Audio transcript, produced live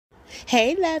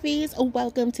Hey lovies,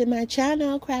 welcome to my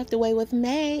channel, Craft Away with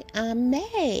May. I'm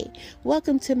May.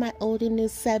 Welcome to my old and new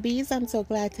subbies. I'm so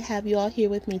glad to have you all here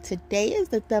with me. Today is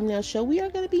the thumbnail show. We are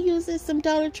going to be using some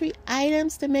Dollar Tree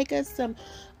items to make us some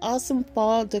awesome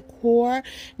fall decor.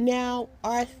 Now,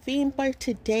 our theme for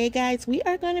today, guys, we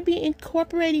are going to be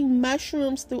incorporating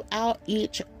mushrooms throughout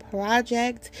each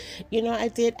project. You know, I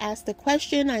did ask the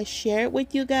question. I shared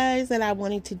with you guys that I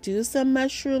wanted to do some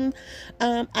mushroom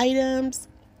items,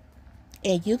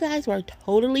 and you guys were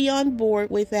totally on board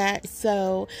with that.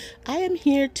 So I am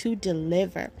here to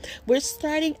deliver. We're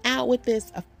starting out with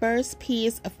this first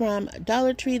piece from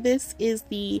Dollar Tree. This is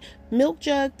the milk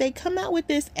jug. They come out with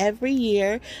this every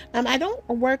year. I don't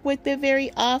work with it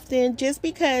very often just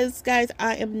because, guys,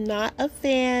 I am not a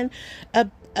fan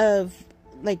of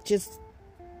like just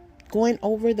going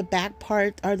over the back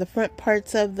part or the front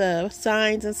parts of the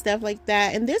signs and stuff like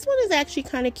that. And this one is actually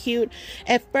kind of cute.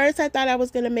 At first I thought I was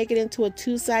going to make it into a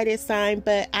two-sided sign,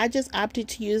 but I just opted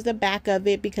to use the back of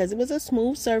it because it was a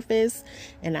smooth surface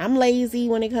and I'm lazy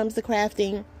when it comes to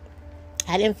crafting.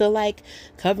 I didn't feel like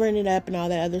covering it up and all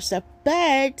that other stuff.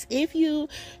 But if you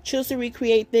choose to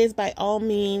recreate this, by all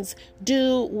means,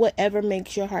 do whatever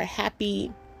makes your heart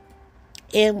happy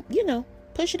and, you know,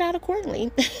 push it out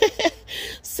accordingly.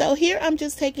 So here I'm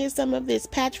just taking some of this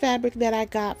patch fabric that I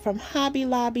got from Hobby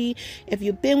Lobby. If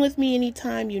you've been with me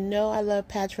anytime, you know I love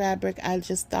patch fabric. I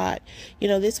just thought, you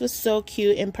know, this was so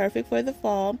cute and perfect for the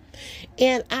fall.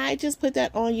 And I just put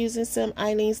that on using some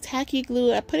Eileen's tacky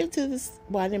glue. I put it to this,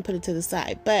 well, I didn't put it to the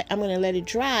side, but I'm going to let it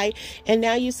dry. And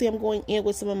now you see I'm going in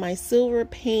with some of my silver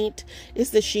paint.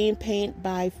 It's the Sheen paint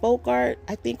by Folk Art,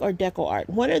 I think, or Deco Art.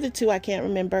 One of the two, I can't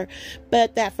remember.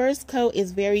 But that first coat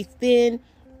is very thin.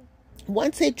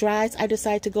 Once it dries, I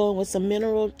decide to go in with some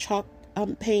mineral chalk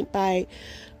paint by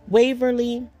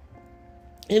Waverly,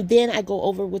 and then I go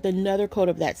over with another coat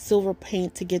of that silver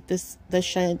paint to get the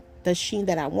sheen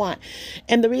that I want.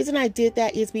 And the reason I did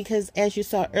that is because, as you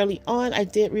saw early on, I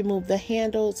did remove the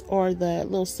handles or the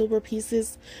little silver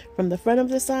pieces from the front of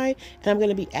the sign, and I'm going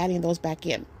to be adding those back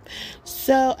in.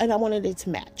 So, and I wanted it to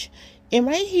match. And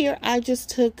right here, I just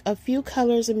took a few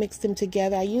colors and mixed them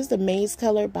together. I used the maize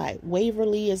color by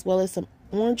Waverly as well as some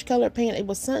orange color paint. It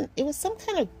was some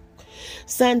kind of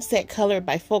sunset color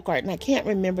by Folk Art, and I can't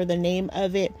remember the name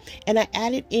of it. And I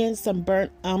added in some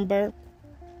burnt umber.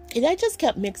 And I just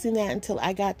kept mixing that until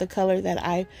I got the color that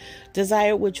I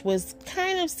desired, which was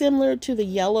kind of similar to the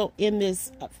yellow in this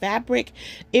fabric.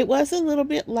 It was a little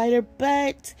bit lighter,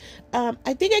 but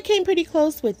I think I came pretty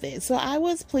close with it. So I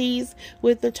was pleased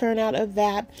with the turnout of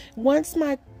that. Once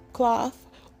my cloth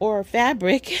or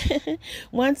fabric,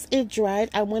 once it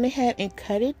dried, I went ahead and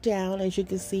cut it down, as you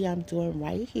can see I'm doing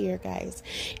right here, guys.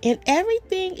 And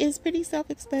everything is pretty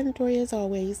self-explanatory as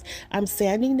always. I'm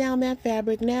sanding down that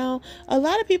fabric. Now, a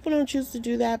lot of people don't choose to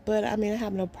do that, but I mean, I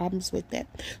have no problems with that.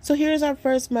 So here's our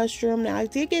first mushroom. Now, I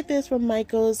did get this from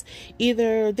Michael's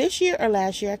either this year or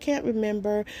last year. I can't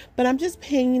remember, but I'm just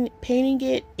painting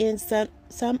it in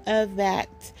some of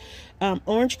that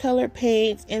orange color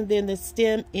paint, and then the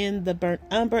stem in the burnt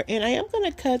umber. And I am going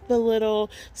to cut the little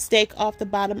stake off the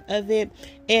bottom of it.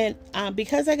 And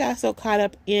because I got so caught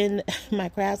up in my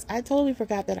crafts, I totally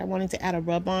forgot that I wanted to add a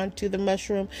rub on to the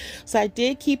mushroom. So I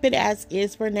did keep it as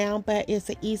is for now, but it's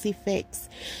an easy fix.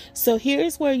 So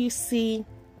here's where you see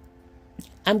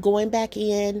I'm going back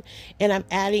in and I'm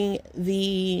adding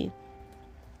the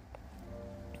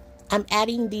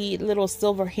little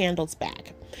silver handles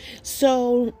back.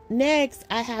 So next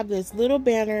I have this little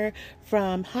banner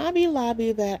from Hobby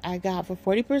Lobby that I got for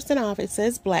 40% off. It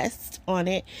says blessed on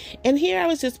it. And here I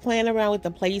was just playing around with the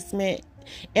placement,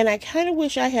 and I kind of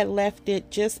wish I had left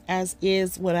it just as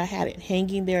is when I had it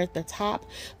hanging there at the top.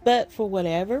 But for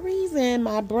whatever reason,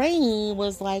 my brain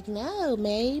was like, no,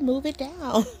 May, move it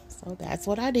down. So that's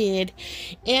what I did.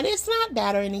 And it's not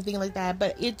bad or anything like that,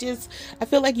 but it just, I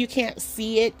feel like you can't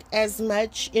see it as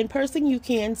much. In person, you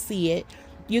can see it.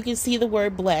 You can see the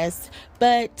word blessed,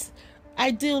 but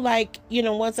I do like, you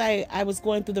know, once I was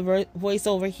going through the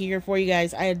voiceover here for you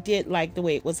guys, I did like the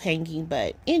way it was hanging.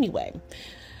 But anyway,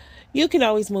 you can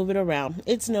always move it around.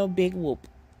 It's no big whoop.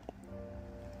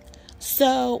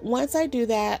 So once I do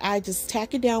that, I just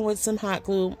tack it down with some hot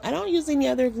glue. I don't use any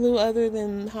other glue other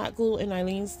than hot glue and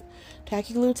Eileen's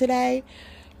tacky glue today.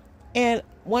 And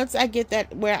once I get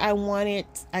that where I want it,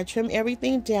 I trim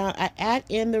everything down. I add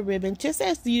in the ribbon just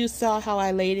as you saw how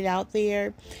I laid it out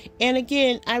there. And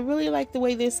again, I really like the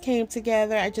way this came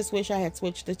together. I just wish I had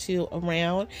switched the two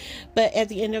around. But at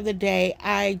the end of the day,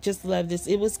 I just love this.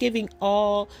 It was giving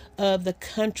all of the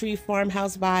country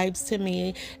farmhouse vibes to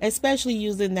me, especially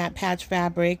using that patch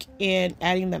fabric and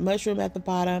adding that mushroom at the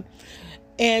bottom.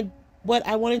 And what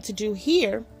I wanted to do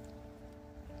here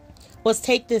was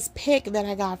take this pick that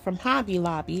I got from Hobby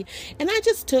Lobby, and I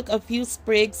just took a few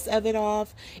sprigs of it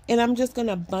off, and I'm just going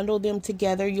to bundle them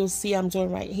together. You'll see I'm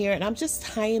doing right here, and I'm just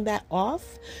tying that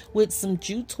off with some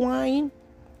jute twine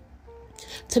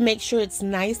to make sure it's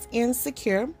nice and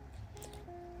secure.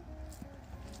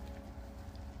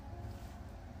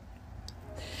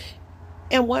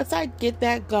 And once I get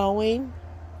that going,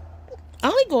 I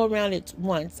only go around it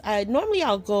once.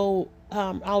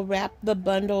 I'll wrap the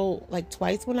bundle like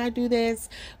twice when I do this,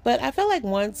 but I felt like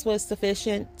once was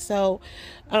sufficient. So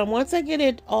once I get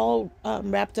it all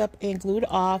wrapped up and glued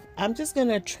off, I'm just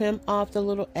gonna trim off the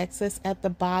little excess at the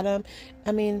bottom.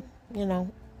 I mean, you know,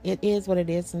 it is what it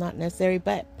is. It's not necessary,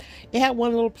 but it had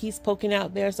one little piece poking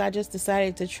out there, so I just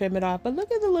decided to trim it off. But look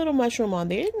at the little mushroom on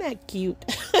there. Isn't that cute?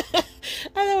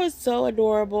 I thought it was so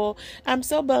adorable. I'm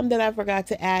so bummed that I forgot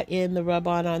to add in the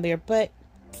rub-on there, but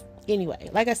anyway,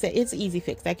 like I said, it's an easy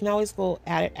fix. I can always go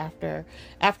at it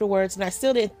afterwards, and I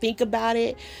still didn't think about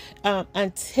it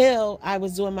until I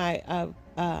was doing my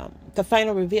the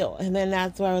final reveal, and then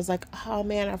that's where I was like, oh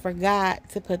man, I forgot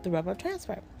to put the rubber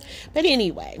transfer. But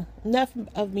anyway, enough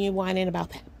of me whining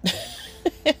about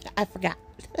that. I forgot.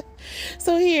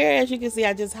 So here, as you can see,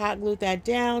 I just hot glued that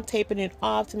down, taping it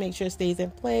off to make sure it stays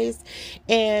in place.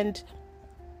 And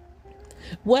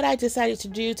what I decided to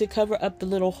do to cover up the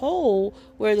little hole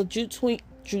where the jute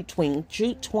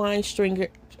twine stringer,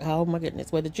 oh my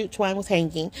goodness, where the jute twine was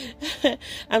hanging,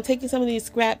 I'm taking some of these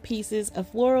scrap pieces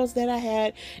of florals that I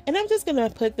had, and I'm just gonna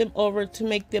put them over to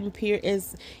make them appear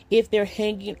as if they're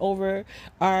hanging over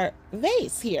our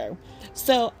vase here.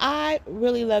 So I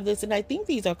really love this, and I think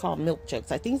these are called milk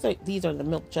jugs. I think these are the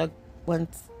milk jug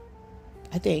ones.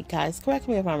 I think, guys, correct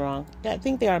me if I'm wrong. I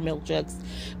think they are milk jugs.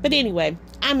 But anyway,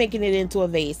 I'm making it into a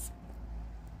vase.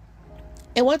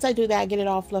 And once I do that, I get it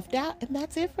all fluffed out. And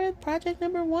that's it for project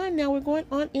number 1. Now we're going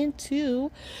on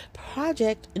into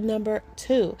project number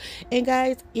 2. And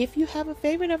guys, if you have a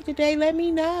favorite of today, let me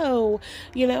know.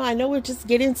 You know, I know we're just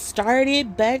getting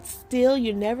started, but still,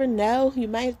 you never know. You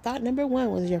might have thought number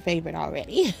 1 was your favorite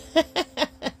already.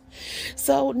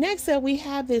 So next up, we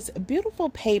have this beautiful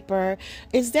paper.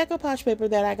 It's decoupage paper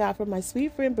that I got from my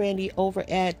sweet friend Brandy over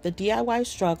at the DIY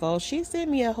Struggle. She sent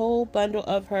me a whole bundle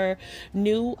of her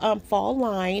new fall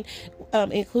line,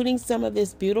 including some of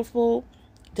this beautiful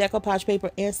decoupage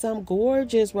paper and some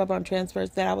gorgeous rub-on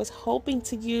transfers that I was hoping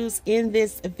to use in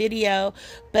this video,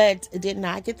 but did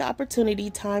not get the opportunity.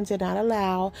 Time did not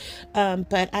allow,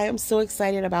 but I am so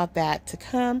excited about that to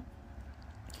come.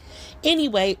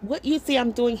 Anyway, what you see I'm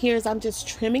doing here is I'm just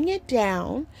trimming it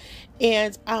down,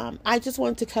 and I just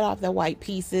wanted to cut off the white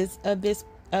pieces of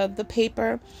the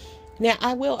paper. Now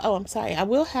I will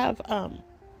have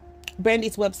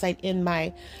Brandy's website in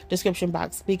my description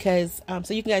box, because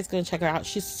so you guys go check her out.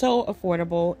 She's so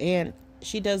affordable, and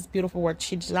she does beautiful work.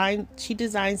 She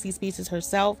designs these pieces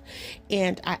herself,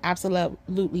 and I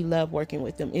absolutely love working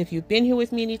with them. If you've been here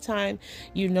with me anytime,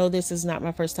 you know this is not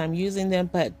my first time using them,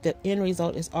 but the end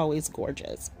result is always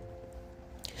gorgeous.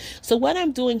 So what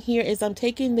I'm doing here is I'm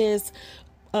taking this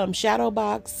shadow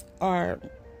box or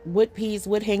wood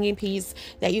hanging piece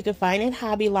that you can find in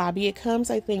Hobby Lobby. It comes,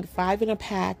 I think, 5 in a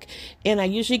pack, and I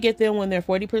usually get them when they're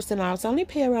 40% off, so I only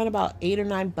pay around about $8 or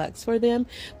 $9 for them.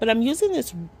 But I'm using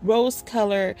this rose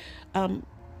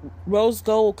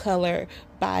gold color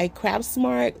by Craft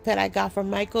Smart that I got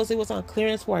from Michael's. It was on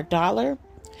clearance for $1.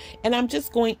 And I'm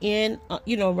just going in,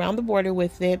 around the border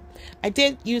with it. I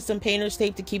did use some painter's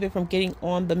tape to keep it from getting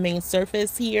on the main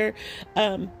surface here.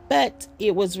 But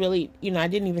it was really, I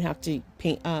didn't even have to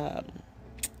paint,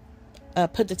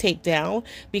 put the tape down,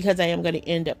 because I am going to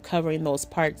end up covering those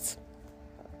parts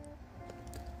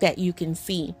that you can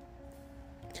see.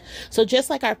 So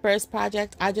just like our first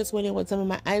project, I just went in with some of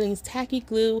my Eileen's tacky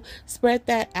glue, spread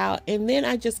that out, and then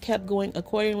I just kept going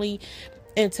accordingly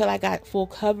until I got full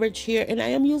coverage here. And I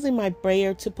am using my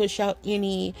brayer to push out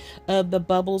any of the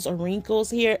bubbles or wrinkles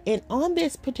here. And on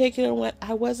this particular one,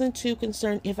 I wasn't too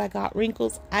concerned if I got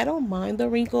wrinkles. I don't mind the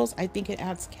wrinkles. I think it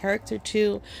adds character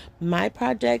to my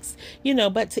projects,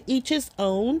 but to each his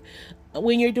own.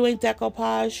 When you're doing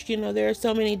decoupage, there are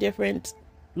so many different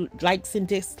likes and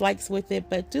dislikes with it,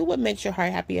 but do what makes your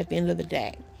heart happy at the end of the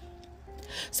day.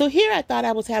 So here I thought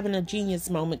I was having a genius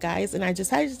moment, guys, and I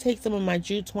decided to take some of my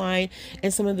jute twine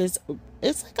and some of this,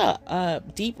 it's like a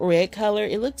deep red color.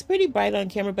 It looks pretty bright on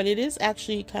camera, but it is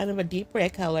actually kind of a deep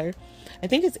red color. I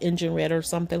think it's engine red or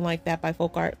something like that by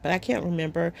Folk Art, but I can't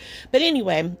remember. But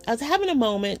anyway, I was having a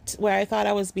moment where I thought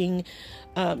I was being,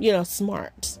 you know,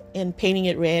 smart and painting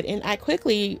it red, and I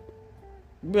quickly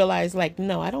realized, like,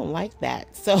 no, I don't like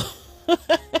that. So,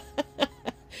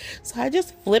 so I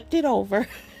just flipped it over,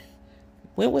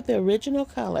 went with the original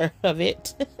color of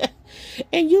it,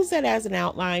 and used that as an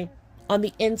outline on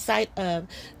the inside of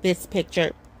this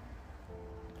picture.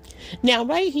 Now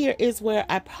right here is where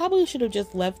I probably should have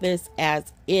just left this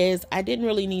as is. I didn't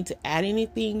really need to add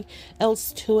anything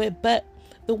else to it, but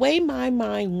the way my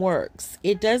mind works,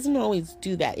 it doesn't always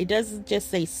do that. It doesn't just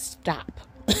say stop.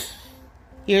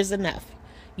 Here's enough.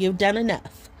 You've done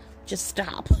enough. Just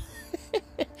stop.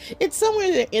 It's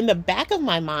somewhere in the back of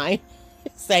my mind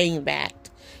saying that.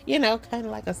 You know, kind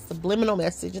of like a subliminal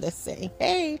message that's saying,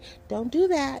 hey, don't do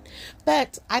that.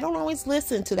 But I don't always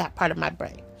listen to that part of my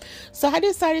brain. So I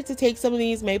decided to take some of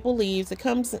these maple leaves. It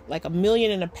comes like 1,000,000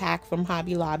 in a pack from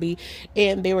Hobby Lobby,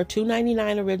 and they were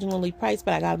 $2.99 originally priced,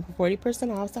 but I got them for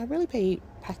 40% off, so I really paid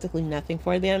practically nothing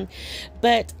for them.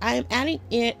 But I am adding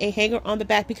in a hanger on the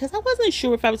back because I wasn't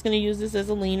sure if I was going to use this as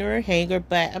a leaner or a hanger,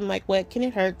 but I'm like, what can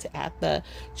it hurt to add the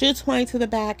jute twine to the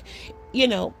back? You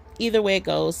know, either way it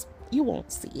goes, you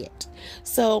won't see it.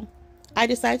 So I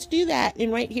decided to do that,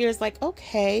 and right here is like,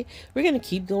 okay, we're gonna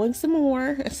keep going some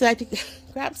more. So I had to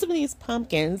grab some of these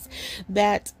pumpkins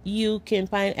that you can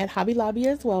find at Hobby Lobby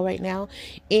as well right now,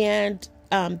 and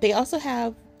they also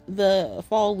have the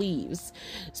fall leaves.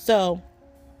 So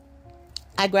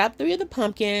I grabbed 3 of the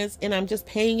pumpkins, and I'm just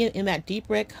painting it in that deep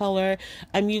red color.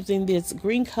 I'm using this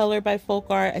green color by Folk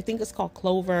Art. I think it's called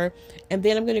Clover. And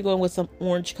then I'm going to go in with some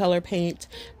orange color paint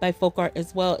by Folk Art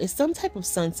as well. It's some type of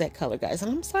sunset color, guys.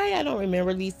 And I'm sorry I don't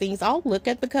remember these things. I'll look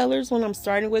at the colors when I'm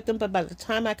starting with them, but by the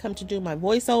time I come to do my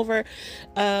voiceover,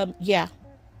 yeah,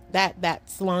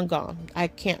 that's long gone. I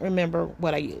can't remember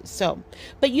what I used. So,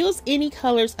 but use any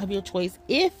colors of your choice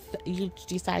if you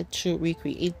decide to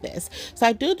recreate this. So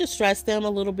I do distress them a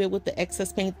little bit with the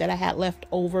excess paint that I had left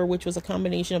over, which was a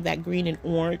combination of that green and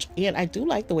orange, and I do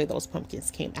like the way those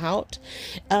pumpkins came out.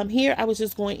 Here I was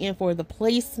just going in for the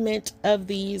placement of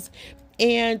these,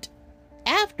 and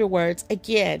afterwards,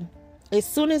 again, as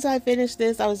soon as I finished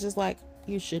this, I was just like,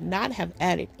 you should not have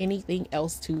added anything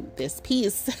else to this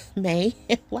piece, May.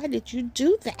 Why did you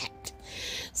do that?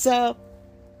 So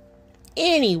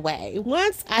anyway,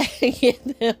 once I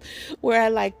get them where I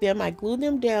like them, I glue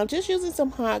them down just using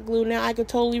some hot glue. Now I could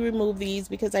totally remove these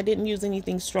because I didn't use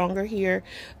anything stronger here,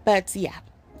 but yeah,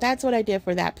 that's what I did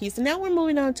for that piece. And now we're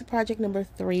moving on to project number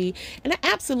 3, and I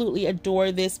absolutely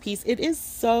adore this piece. It is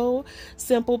so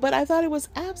simple, but I thought it was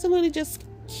absolutely just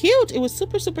cute. It was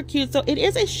super cute. So it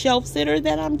is a shelf sitter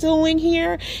that I'm doing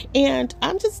here, and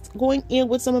I'm just going in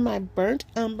with some of my burnt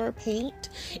umber paint,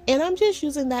 and I'm just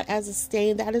using that as a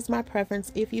stain. That is my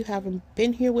preference. If you haven't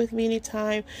been here with me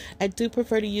anytime, I do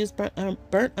prefer to use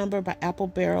burnt umber by Apple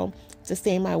Barrel to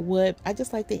stain my wood. I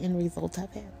just like the end result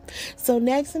of it. So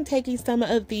next I'm taking some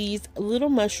of these little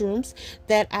mushrooms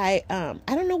that I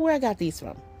don't know where I got these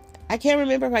from. I can't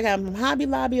remember if I got them from Hobby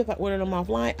Lobby, if I ordered them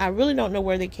offline. I really don't know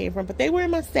where they came from, but they were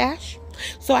in my stash,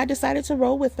 so I decided to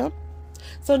roll with them.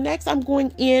 So next I'm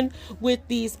going in with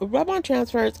these rub-on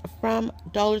transfers from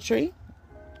Dollar Tree,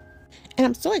 and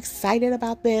I'm so excited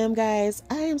about them, guys.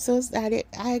 I am so excited.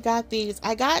 I got these.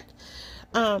 I got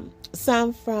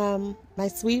some from my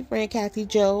sweet friend Kathy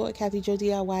Jo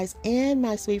DIYs, and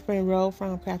my sweet friend Ro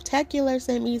from Craftacular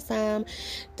sent me some.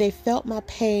 They felt my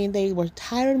pain. They were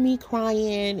tired of me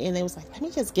crying, and they was like, let me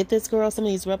just get this girl some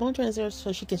of these rub-on transfers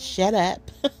so she can shut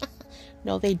up.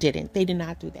 No, they didn't. They did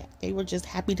not do that. They were just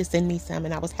happy to send me some,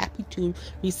 and I was happy to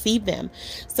receive them.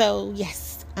 So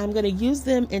yes, I'm going to use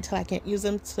them until I can't use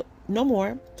them no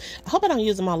more. I hope I don't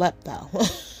use them all up though.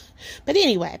 But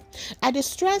anyway, I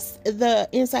distressed the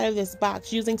inside of this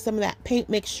box using some of that paint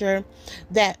mixture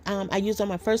that I used on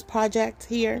my first project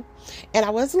here. And I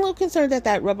was a little concerned that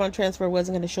that rub-on transfer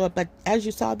wasn't going to show up, but as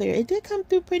you saw there, it did come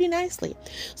through pretty nicely.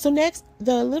 So next,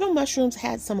 the little mushrooms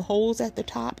had some holes at the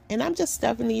top, and I'm just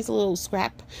stuffing these little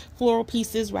scrap floral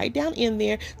pieces right down in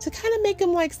there to kind of make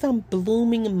them like some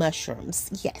blooming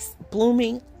mushrooms. Yes,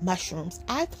 blooming mushrooms.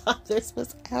 I thought this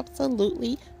was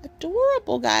absolutely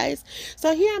adorable, guys.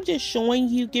 So here I'm just showing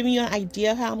you, giving you an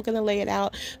idea of how I'm going to lay it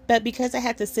out, but because I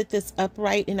had to sit this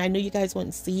upright and I knew you guys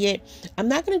wouldn't see it, I'm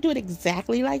not going to do it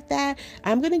exactly like that.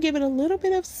 I'm going to give it a little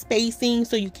bit of spacing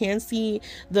so you can see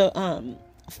the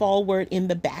fall word in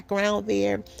the background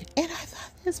there. And I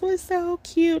thought This was so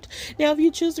cute. Now, if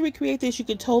you choose to recreate this, you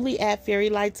could totally add fairy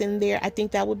lights in there. I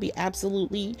think that would be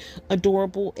absolutely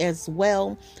adorable as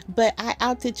well. But I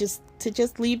opted to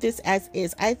just leave this as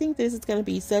is. I think this is going to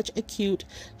be such a cute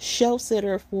show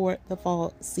sitter for the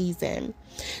fall season.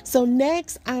 So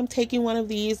next, I'm taking one of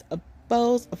these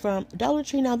bows from Dollar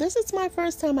Tree. Now, this is my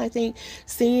first time, I think,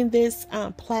 seeing this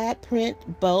plaid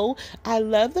print bow. I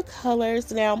love the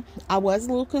colors. Now, I was a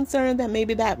little concerned that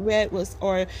maybe that red was,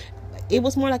 or it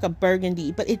was more like a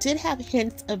burgundy, but it did have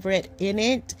hints of red in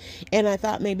it, and I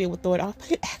thought maybe it would throw it off,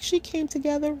 but it actually came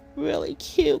together really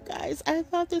cute, guys. I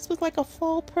thought this was like a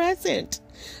fall present,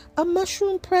 a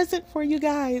mushroom present for you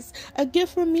guys, a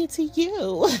gift from me to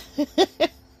you.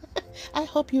 I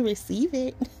hope you receive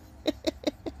it.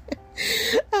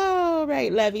 All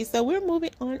right, Lovies, so we're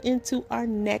moving on into our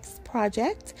next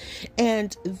project,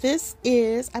 and this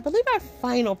is, I believe, our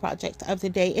final project of the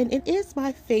day, and it is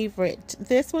my favorite,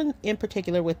 this one in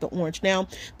particular with the orange. Now,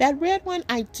 that red one,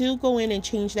 I do go in and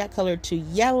change that color to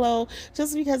yellow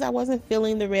just because I wasn't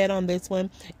feeling the red on this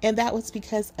one, and that was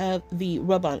because of the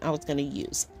rub-on I was going to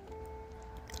use.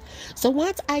 So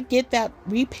once I get that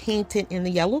repainted in the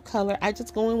yellow color, I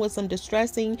just go in with some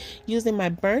distressing using my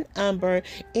burnt umber,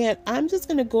 and I'm just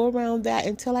going to go around that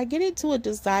until I get it to a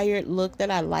desired look that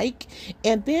I like,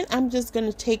 and then I'm just going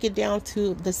to take it down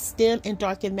to the stem and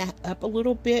darken that up a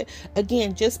little bit,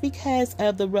 again just because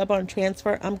of the rub-on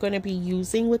transfer I'm going to be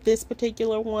using with this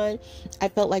particular one. I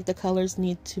felt like the colors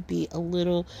need to be a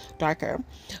little darker.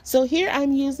 So here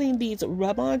I'm using these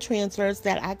rub-on transfers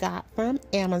that I got from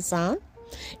Amazon.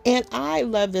 And I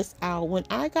love this owl. When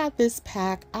I got this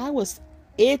pack, I was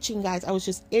itching, guys. I was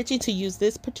just itching to use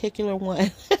this particular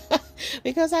one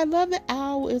because I love the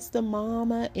owl. It's the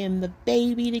mama and the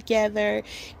baby together,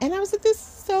 and I was like, this is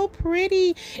so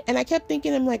pretty. And I kept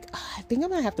thinking, I'm like, oh, I think I'm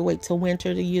gonna have to wait till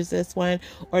winter to use this one,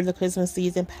 or the Christmas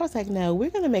season. But I was like, no, we're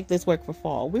gonna make this work for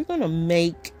fall. We're gonna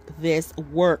make this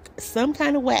work some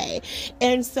kind of way.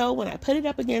 And so when I put it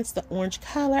up against the orange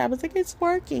color, I was like, it's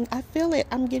working. I feel it.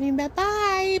 I'm getting that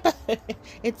vibe.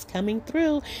 It's coming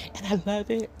through, and I love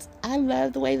it. I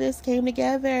love the way this came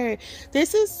together.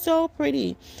 This is so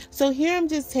pretty. So here I'm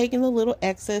just taking the little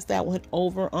excess that went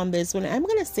over on this one. I'm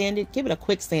going to sand it, give it a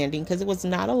quick sanding because it was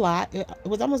not a lot. It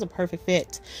was almost a perfect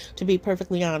fit, to be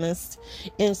perfectly honest.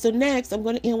 And so next I'm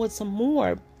going to end with some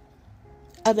more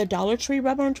of the Dollar Tree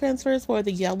rub-on transfers for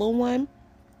the yellow one.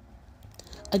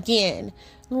 Again,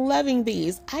 loving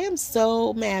these. I am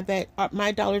so mad that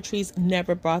my Dollar Trees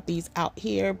never brought these out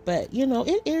here, but you know,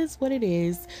 it is what it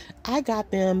is. I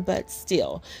got them, but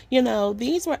still, you know,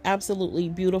 these were absolutely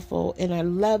beautiful and I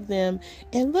love them.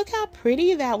 And look how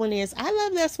pretty that one is. I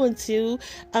love this one too.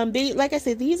 Like I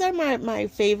said, these are my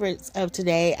favorites of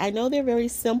today. I know they're very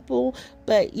simple,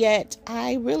 but yet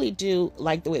I really do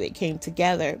like the way they came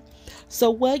together. So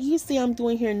what you see I'm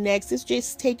doing here next is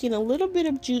just taking a little bit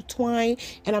of jute twine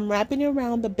and I'm wrapping it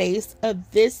around the base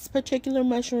of this particular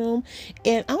mushroom,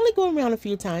 and I only go around a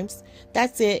few times.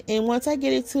 That's it. And once I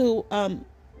get it to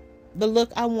the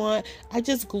look I want, I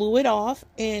just glue it off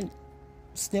and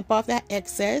snip off that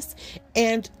excess.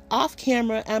 And off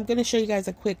camera, I'm going to show you guys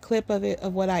a quick clip of it,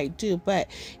 of what I do. But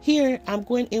here I'm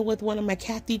going in with one of my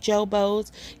Kathy Joe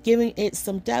bows, giving it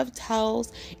some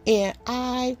dovetails, and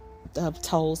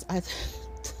dovetails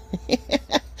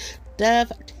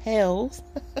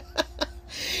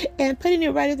and putting it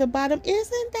right at the bottom.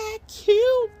 Isn't that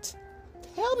cute?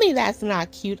 Tell me that's not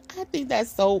cute. I think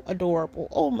that's so adorable.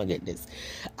 Oh my goodness.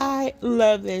 I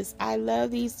love this. I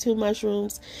love these two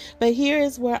mushrooms. But here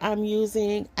is where I'm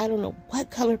using, I don't know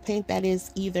what color paint that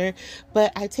is either,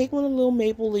 but I take one of the little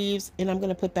maple leaves and I'm going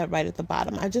to put that right at the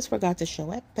bottom. I just forgot to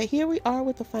show it. But here we are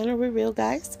with the final reveal,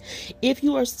 guys. If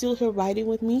you are still here writing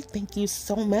with me, thank you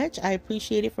so much. I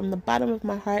appreciate it from the bottom of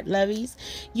my heart, Lovies.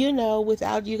 You know,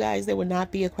 without you guys, there would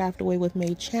not be a Craft Away with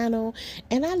May channel.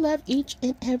 And I love each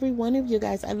and every one of you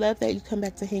guys. I love that you come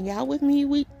back to hang out with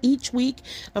me each week.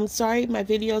 I'm sorry my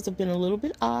videos have been a little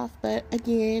bit off, but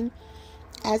again,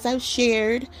 as I've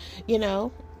shared, you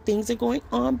know, things are going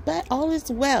on, but all is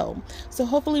well. So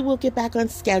hopefully we'll get back on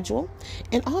schedule.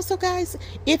 And also, guys,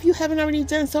 if you haven't already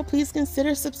done so, please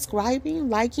consider subscribing,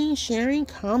 liking, sharing,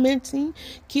 commenting.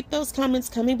 Keep those comments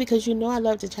coming because you know I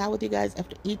love to chat with you guys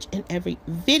after each and every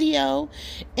video.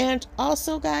 And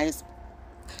also, guys,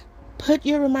 put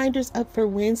your reminders up for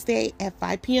Wednesday at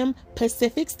 5 p.m.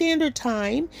 Pacific Standard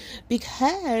Time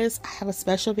because I have a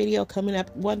special video coming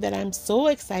up, one that I'm so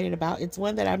excited about. It's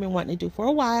one that I've been wanting to do for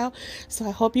a while. So I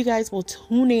hope you guys will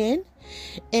tune in.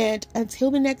 And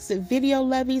until the next video,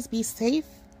 Lovies, be safe,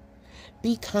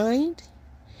 be kind,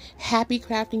 Happy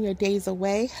crafting your days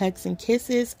away. Hugs and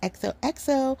kisses.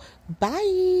 XOXO.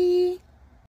 Bye.